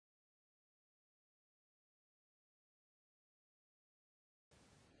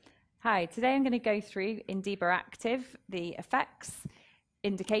Hi, today I'm going to go through INDIBA Active, the effects,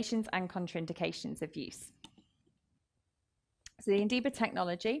 indications and contraindications of use. So the INDIBA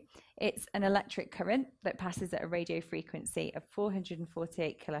technology, it's an electric current that passes at a radio frequency of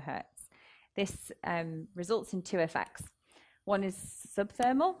 448 kilohertz. This results in two effects. One is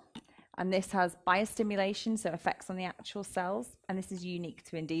subthermal, and this has biostimulation, so effects on the actual cells, and this is unique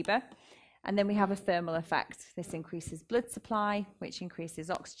to INDIBA. And then we have a thermal effect. This increases blood supply, which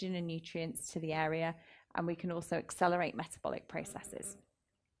increases oxygen and nutrients to the area, and we can also accelerate metabolic processes.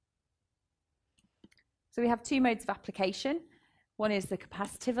 So we have two modes of application. One is the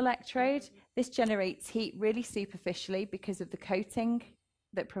capacitive electrode. This generates heat really superficially because of the coating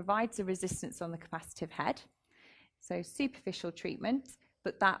that provides a resistance on the capacitive head. So superficial treatment,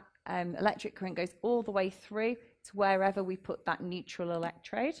 but that electric current goes all the way through to wherever we put that neutral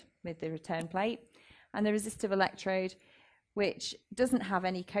electrode with the return plate. And the resistive electrode, which doesn't have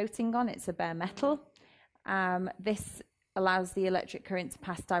any coating on, it's a bare metal. This allows the electric current to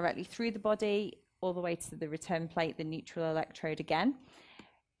pass directly through the body all the way to the return plate, the neutral electrode again.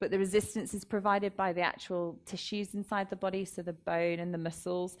 But the resistance is provided by the actual tissues inside the body, so the bone and the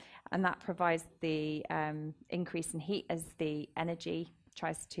muscles, and that provides the increase in heat as the energy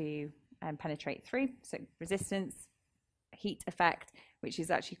tries to penetrate through. So resistance, heat effect, which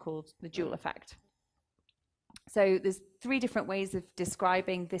is actually called the Joule effect. So there's three different ways of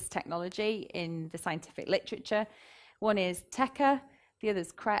describing this technology in the scientific literature. One is TECA, the other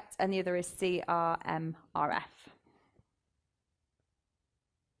is CRET, and the other is CRMRF.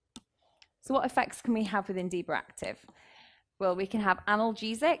 So what effects can we have with INDIBA Active? Well, we can have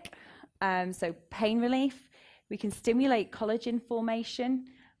analgesic, so pain relief. We can stimulate collagen formation.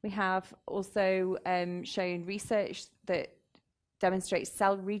 We have also shown research that demonstrates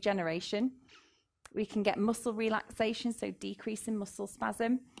cell regeneration. We can get muscle relaxation, so decrease in muscle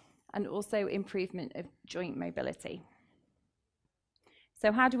spasm, and also improvement of joint mobility.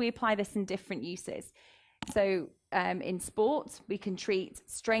 So how do we apply this in different uses? So in sport, we can treat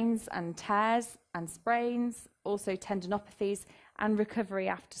strains and tears and sprains, also tendinopathies, and recovery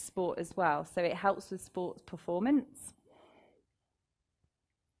after sport as well. So it helps with sports performance.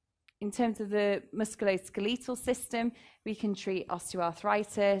 In terms of the musculoskeletal system, we can treat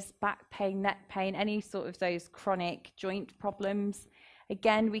osteoarthritis, back pain, neck pain, any sort of those chronic joint problems.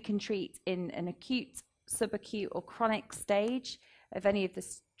 Again, we can treat in an acute, subacute, or chronic stage of any of the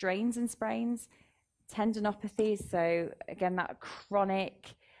strains and sprains, tendinopathies, so again, that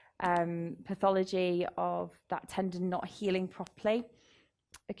chronic pathology of that tendon not healing properly,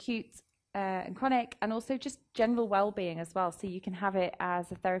 acute and chronic, and also just general well-being as well, so you can have it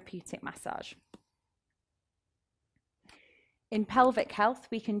as a therapeutic massage. In pelvic health,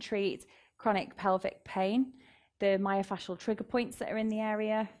 we can treat chronic pelvic pain, the myofascial trigger points that are in the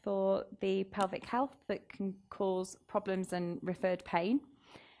area for the pelvic health that can cause problems and referred pain.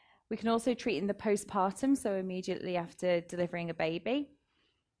 We can also treat in the postpartum, so immediately after delivering a baby.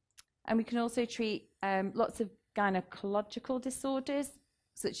 And we can also treat lots of gynecological disorders,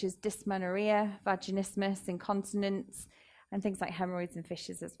 such as dysmenorrhea, vaginismus, incontinence, and things like hemorrhoids and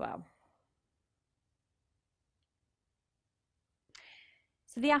fissures as well.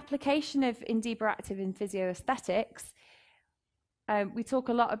 So the application of INDIBA Active in physioaesthetics, we talk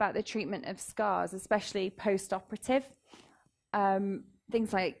a lot about the treatment of scars, especially post-operative.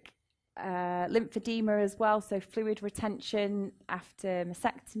 Things like lymphedema as well, so fluid retention after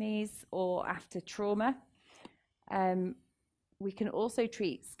mastectomies or after trauma. We can also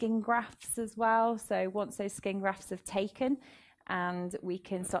treat skin grafts as well, so once those skin grafts have taken, and we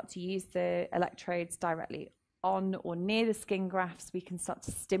can start to use the electrodes directly on or near the skin grafts, we can start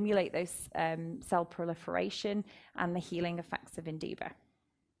to stimulate those cell proliferation and the healing effects of INDIBA.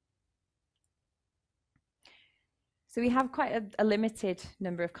 So we have quite a limited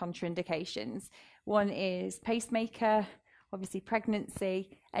number of contraindications. One is pacemaker, obviously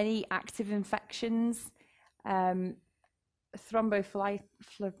pregnancy, any active infections,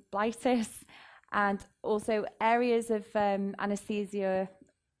 thrombophlebitis, and also areas of anesthesia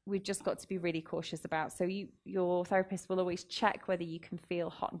we've just got to be really cautious about. So your therapist will always check whether you can feel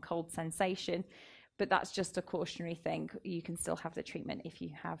hot and cold sensation, but that's just a cautionary thing. You can still have the treatment if you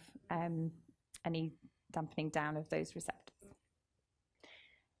have any dampening down of those receptors.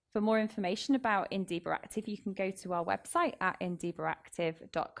 For more information about INDIBA Active, you can go to our website at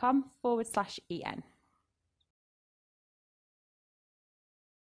indibaactive.com/EN.